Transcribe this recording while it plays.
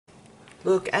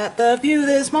Look at the view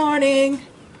this morning.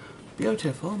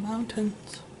 Beautiful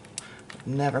mountains.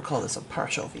 Never call this a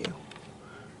partial view.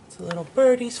 It's a little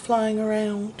birdies flying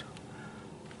around.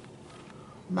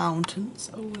 Mountains.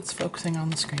 Oh, it's focusing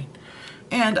on the screen.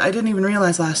 And I didn't even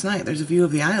realize last night there's a view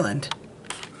of the island.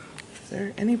 Is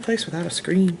there any place without a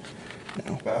screen?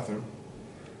 No. Bathroom.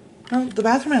 No, the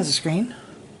bathroom has a screen.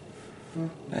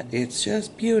 But it's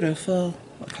just beautiful.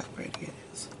 Look how pretty it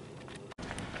is.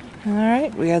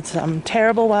 Alright, we had some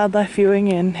terrible wildlife viewing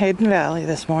in Hayden Valley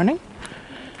this morning.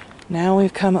 Now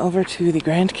we've come over to the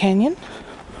Grand Canyon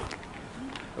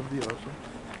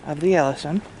of the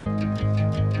Yellowstone.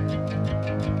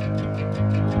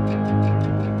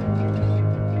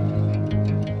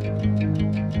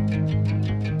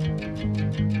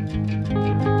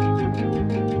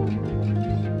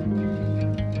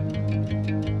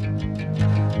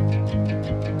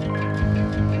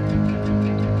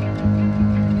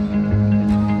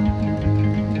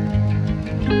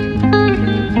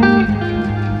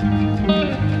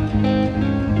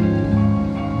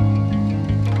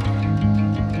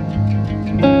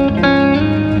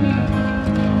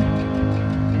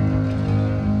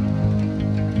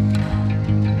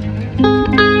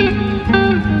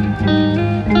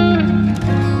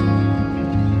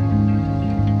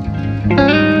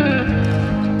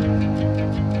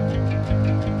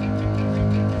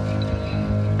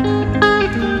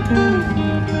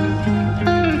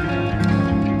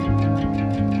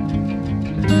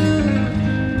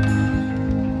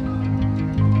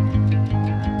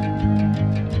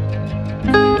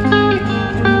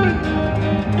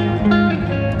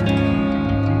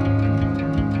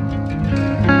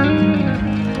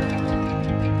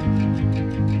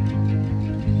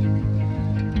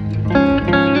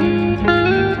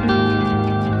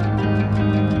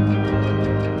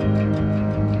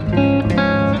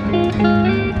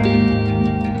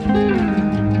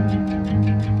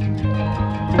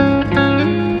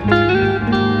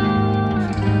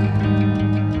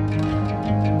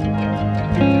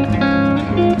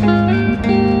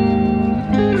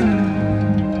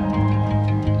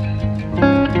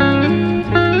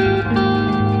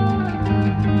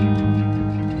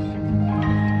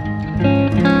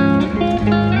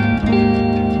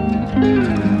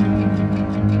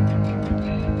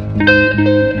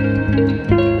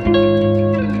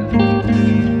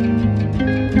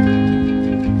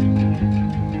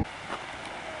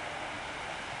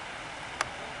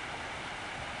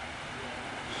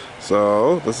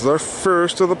 So, this is our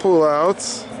first of the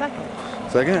pullouts.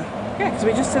 Second? Yeah, because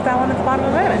we just did that one at the bottom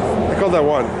of Mammoth. I called that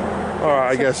one. Or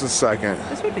I guess it's second.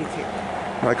 This would be two.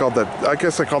 I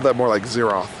guess I called that more like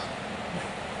Zeroth.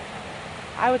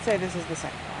 I would say this is the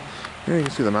second one. Yeah, you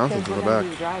can see the mountains in the back.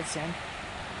 Do drive soon.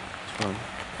 It's fun.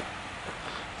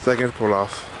 Second pull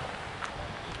off.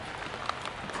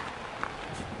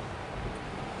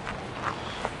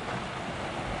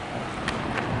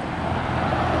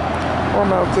 More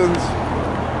mountains.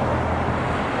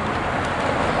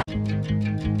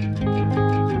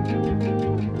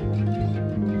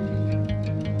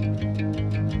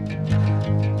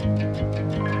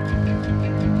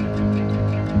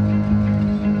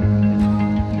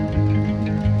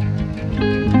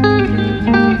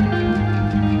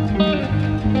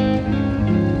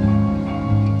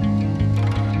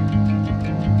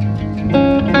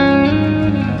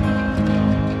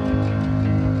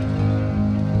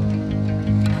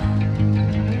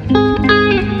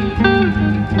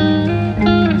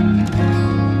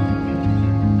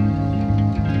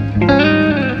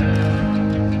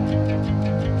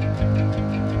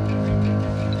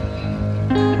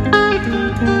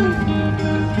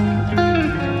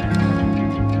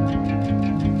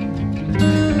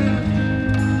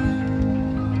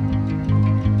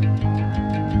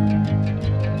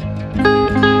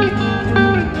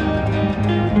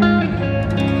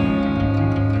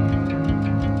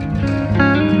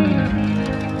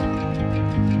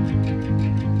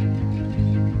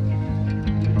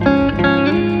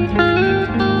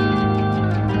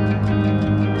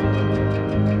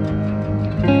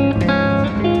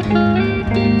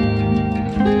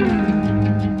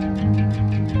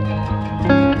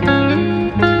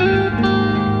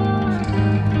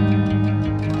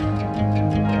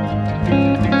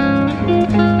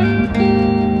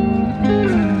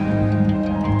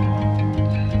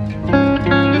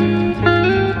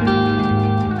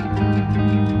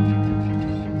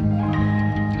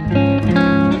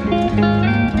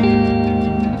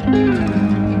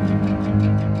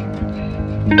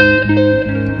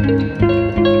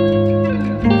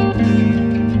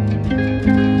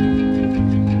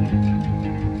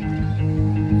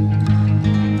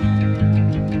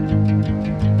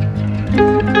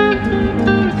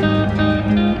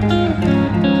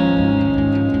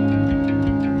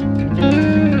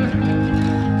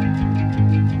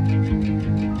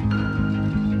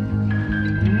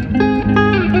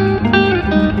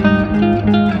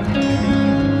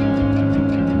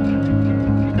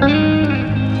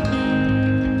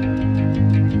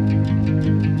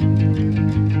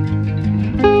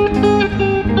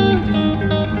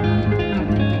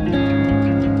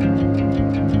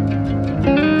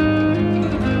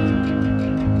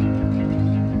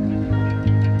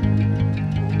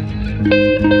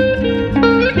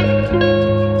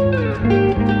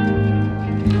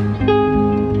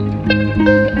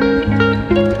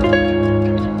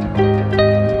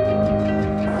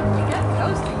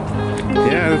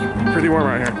 warm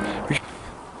out here.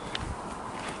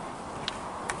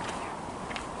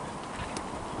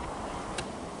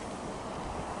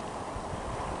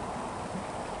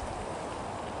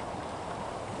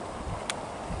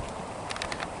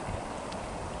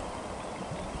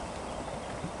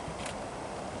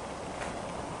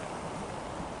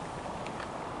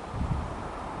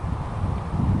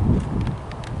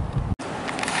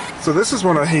 So this is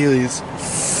one of Haley's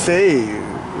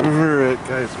favorite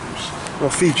geysers. Well,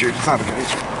 featured. It's not a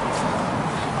geyser.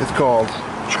 It's called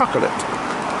Chocolate.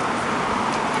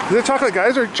 Is it Chocolate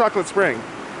Geyser or Chocolate Spring?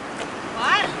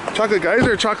 What? Chocolate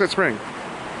Geyser or Chocolate Spring?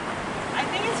 I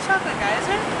think it's Chocolate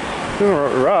Geyser. It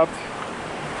doesn't erupt.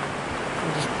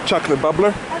 Just chocolate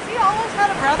bubbler. Has he always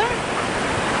had a brother?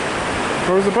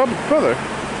 Where's the brother?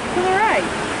 To the right.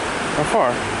 How far?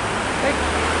 Like,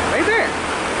 right there.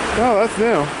 Oh, that's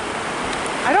new.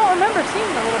 I don't remember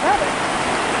seeing the little brother.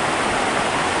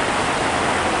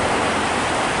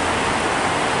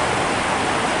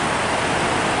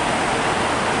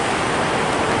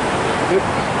 Yep.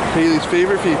 Haley's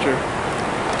favorite feature.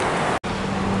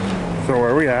 So where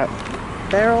are we at?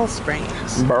 Barrel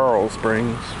Springs. Barrel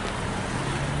Springs.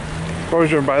 Always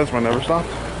driven by this one, never stopped.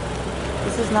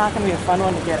 This is not going to be a fun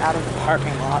one to get out of the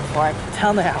parking lot for, I can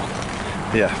tell now.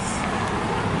 Yes.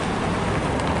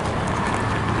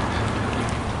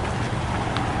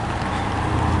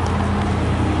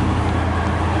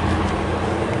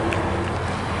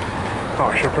 Oh,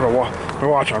 I should put my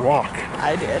watch on walk.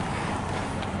 I did.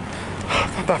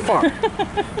 It's not that far.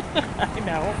 I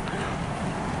know.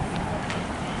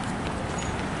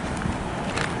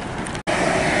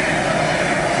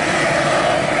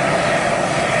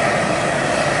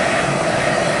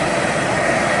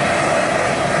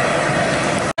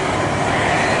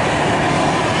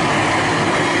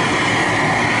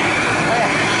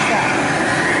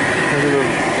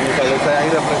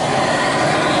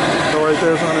 So right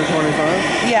there's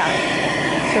 125? Yeah.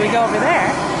 So we go over there.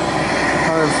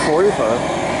 145?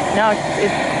 No,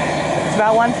 it's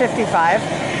about 155.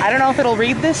 I don't know if it'll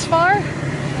read this far.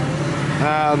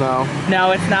 No.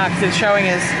 No, it's not, because it's showing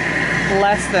is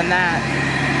less than that.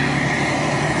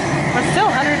 But still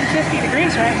 150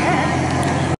 degrees right now.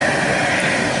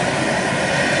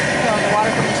 So the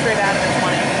water coming straight out of the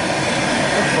 20.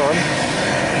 That's fun.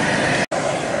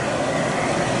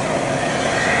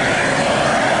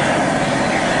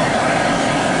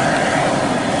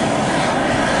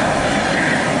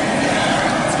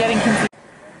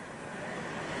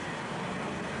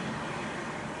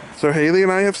 So Haley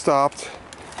and I have stopped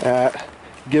at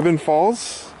Gibbon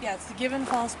Falls. Yeah, it's the Gibbon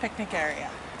Falls picnic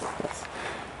area. Yes.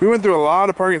 We went through a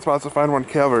lot of parking spots to find one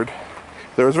covered.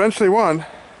 There was eventually one.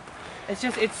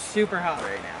 It's super hot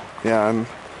right now. Yeah, and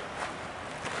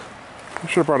I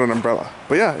should have brought an umbrella.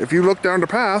 But yeah, if you look down the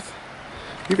path,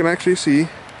 you can actually see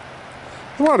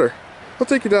the water. I'll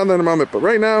take you down there in a moment, but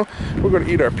right now we're going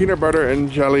to eat our peanut butter and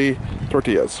jelly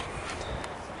tortillas.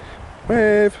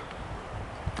 Wave.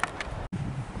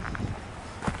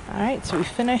 Alright, so we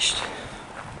finished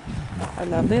our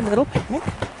lovely little picnic.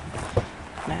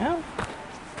 Now,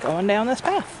 going down this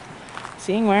path,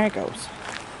 seeing where it goes.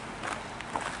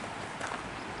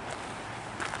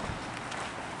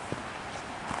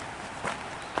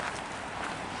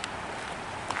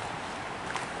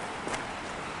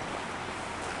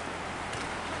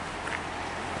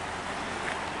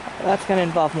 That's going to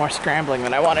involve more scrambling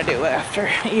than I want to do after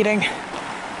eating.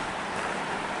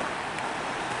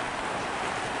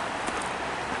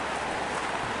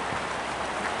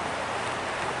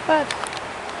 But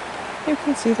you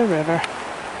can see the river.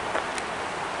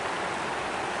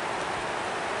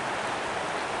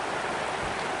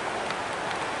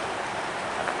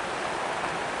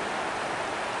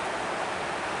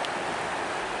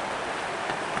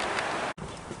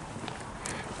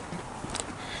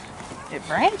 It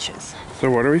branches. So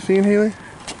what are we seeing, Haley?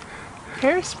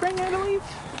 Hairspring, I believe.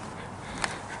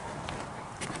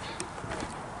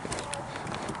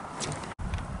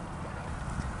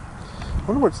 I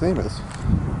wonder what its name is.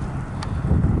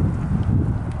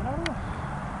 I don't know.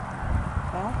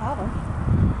 Well, have them.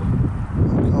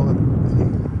 They call it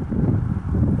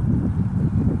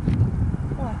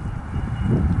What?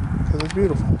 because it's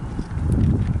beautiful.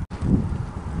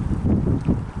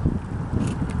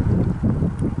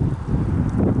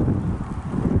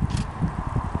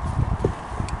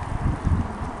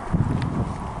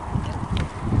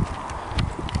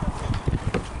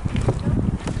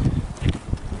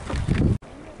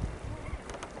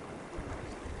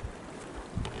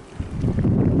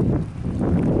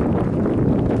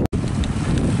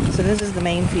 So this is the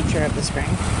main feature of the spring,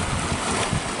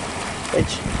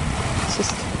 which is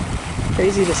just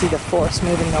Crazy to see the force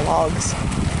moving the logs.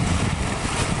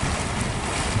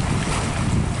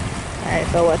 Alright,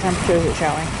 Phil, what temperature is it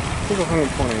showing? It's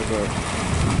 120,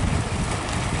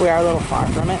 but We are a little far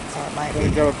from it, so it might be.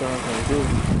 it got up to 122.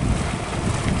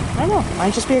 I don't know. It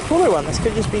might just be a cooler one. This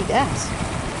could just be gas.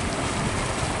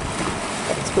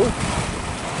 But it's cool.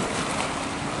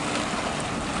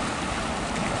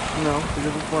 No,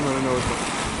 because it's one that I know is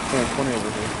 120 over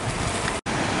here.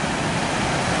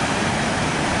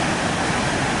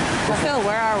 Phil,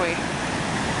 where are we?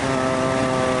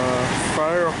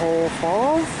 Firehole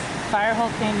Falls? Firehole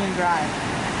Canyon Drive.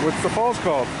 What's the falls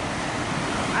called?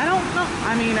 I don't know.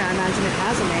 I mean, I imagine it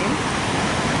has a name.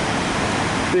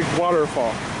 Big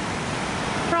waterfall.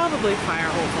 Probably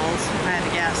Firehole Falls, if I had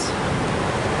to guess.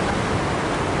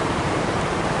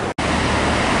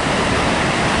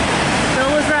 Phil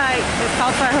was right. It's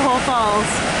called Firehole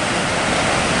Falls.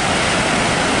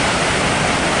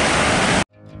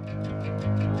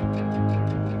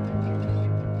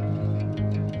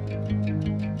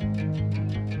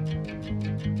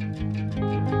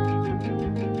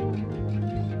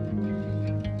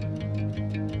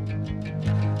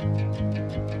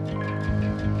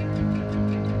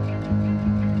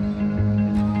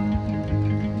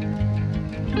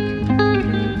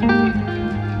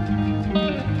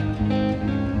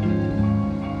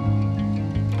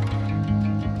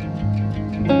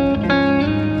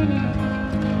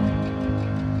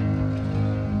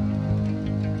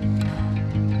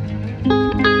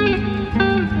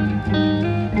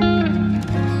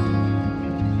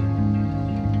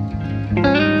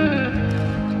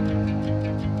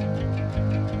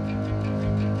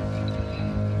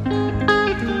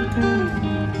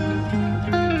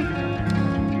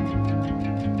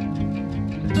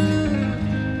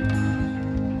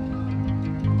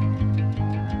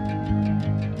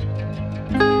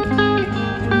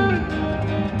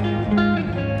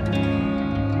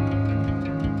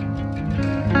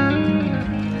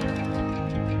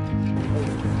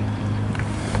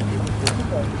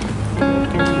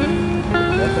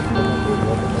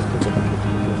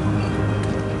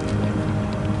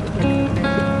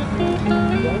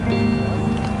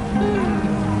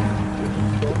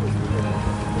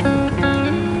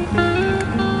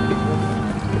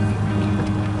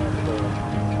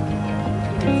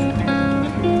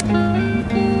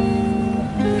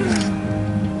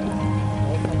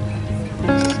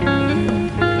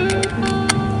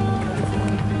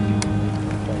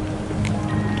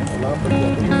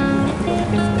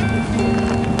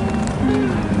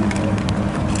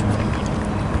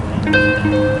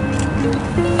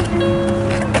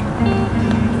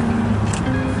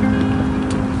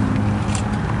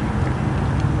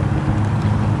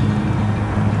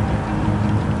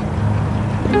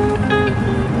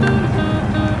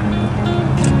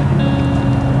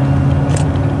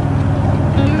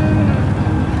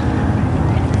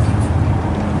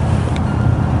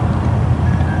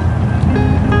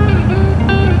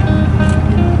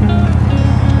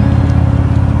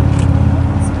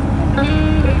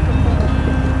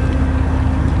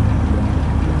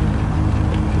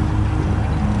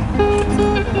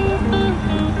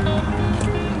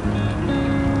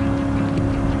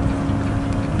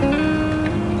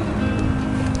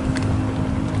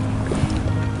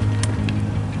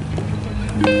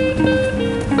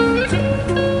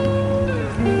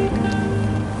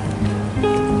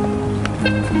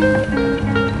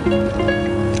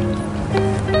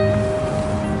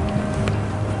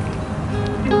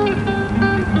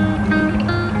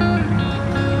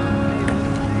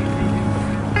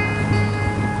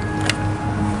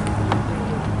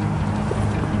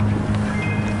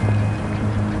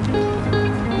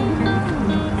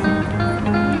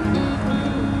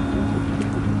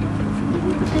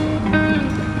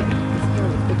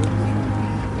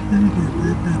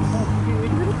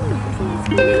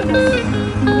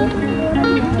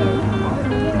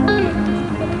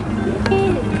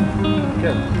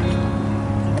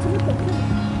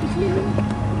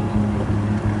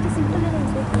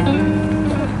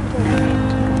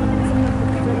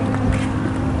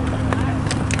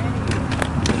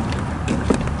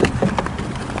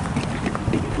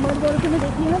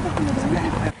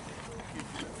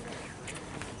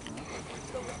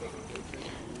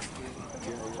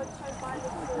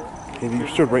 Maybe you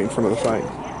stood right in front of the sign.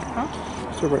 Huh?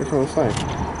 Stood right in front of the sign.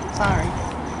 Sorry.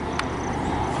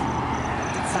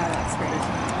 Silence, great.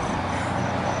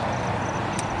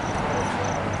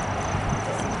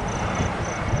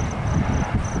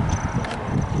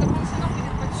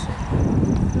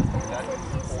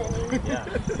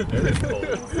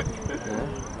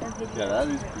 Yeah, that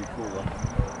is cool.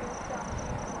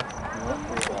 Yeah, that is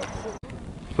pretty cool.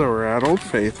 So So we're at Old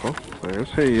Faithful. There's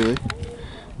Haley.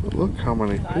 But look how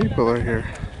many people are here.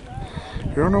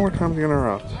 You don't know what time's gonna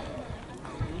erupt.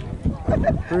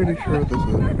 I'm pretty sure this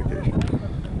is an indication.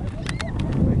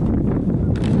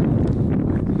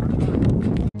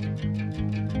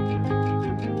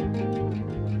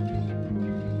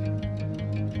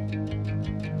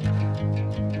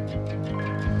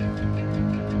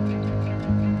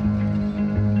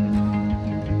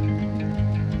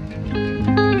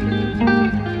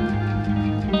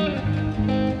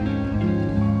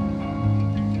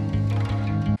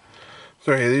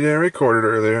 So Haley didn't record it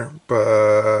earlier,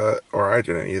 or I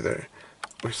didn't either.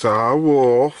 We saw a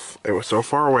wolf. It was so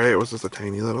far away, it was just a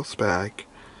tiny little speck.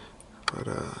 But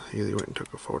Haley went and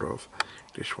took a photo of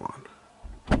Dishwan.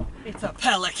 It's a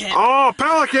pelican. Oh,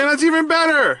 pelican! That's even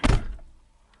better!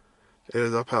 It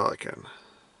is a pelican.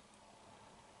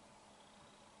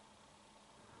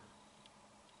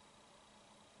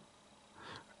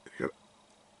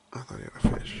 I thought he had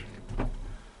a fish.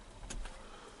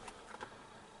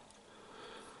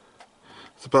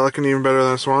 Is the pelican even better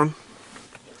than a swan?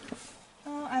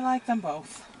 Oh, I like them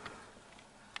both.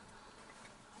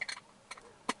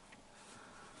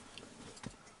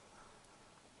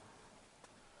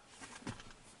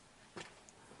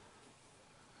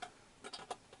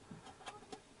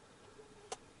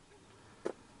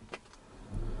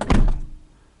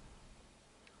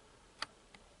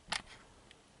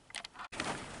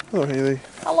 Hello, Haley.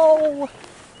 Hello.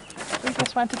 We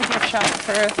just went to the gift shop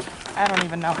for I don't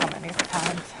even know how many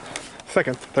times.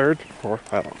 Second, third,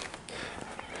 fourth, I don't know.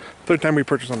 Third time we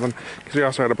purchased something, because we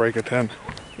also had to break a 10.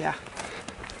 Yeah.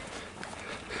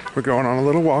 We're going on a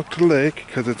little walk to the lake,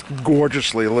 because it's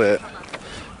gorgeously lit.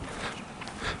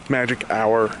 Magic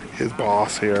Hour is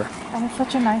boss here. And it's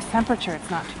such a nice temperature.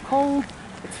 It's not too cold.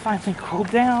 It's finally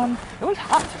cooled down. It was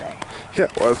hot today. Yeah,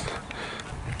 it was.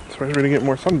 Especially when you get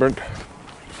more sunburnt.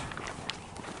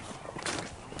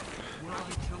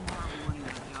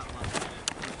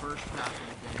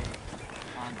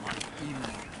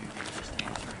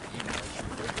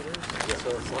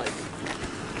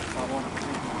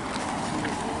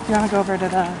 You want to go over to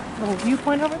the little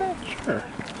viewpoint over there? Sure.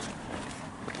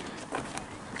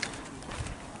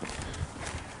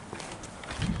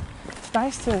 It's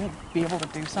nice to be able to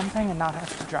do something and not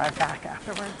have to drive back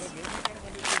afterwards.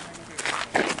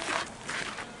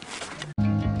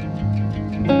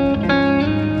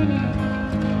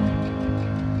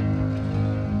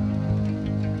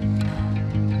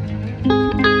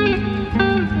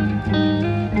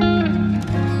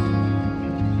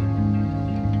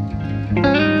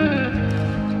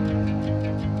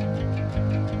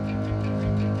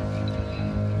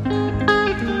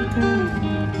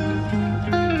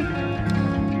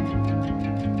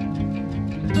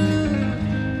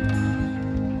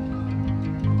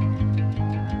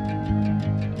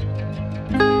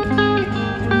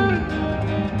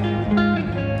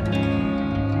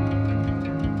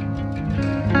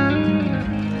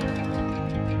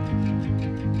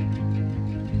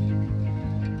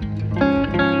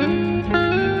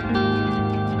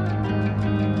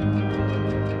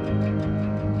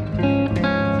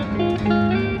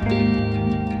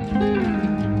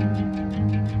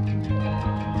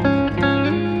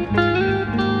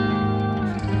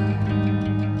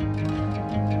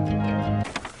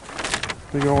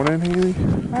 We going in, Haley?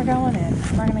 We're going in.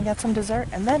 We're going to get some dessert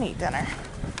and then eat dinner.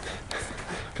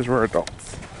 Because we're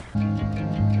adults.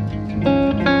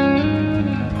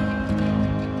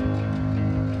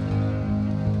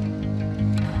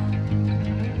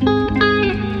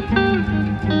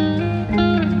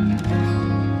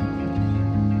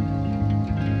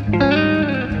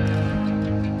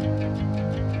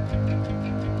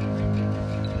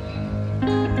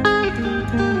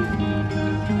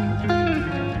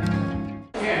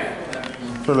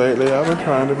 So lately I've been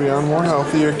trying to be on a more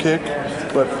healthier kick,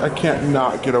 but I can't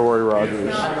not get a Roy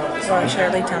Rogers. Or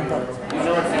Shirley Temple.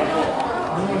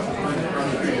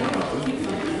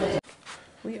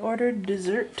 We ordered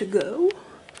dessert to go.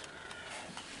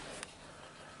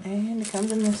 And it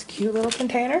comes in this cute little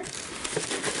container.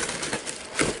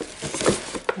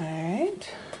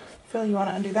 Alright. Phil, you want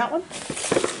to undo that one?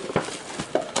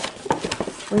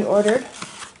 We ordered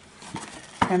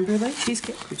creme brulee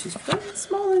cheesecake, which is very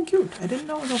small and cute. I didn't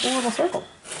know it was a whole little circle.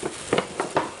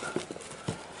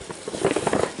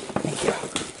 Thank you.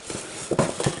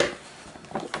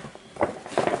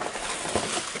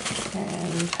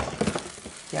 And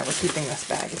yeah, we're keeping this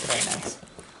bag. It's very nice.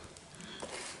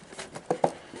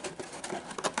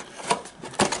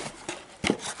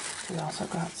 We also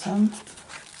got some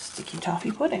sticky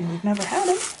toffee pudding. We've never had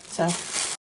it, so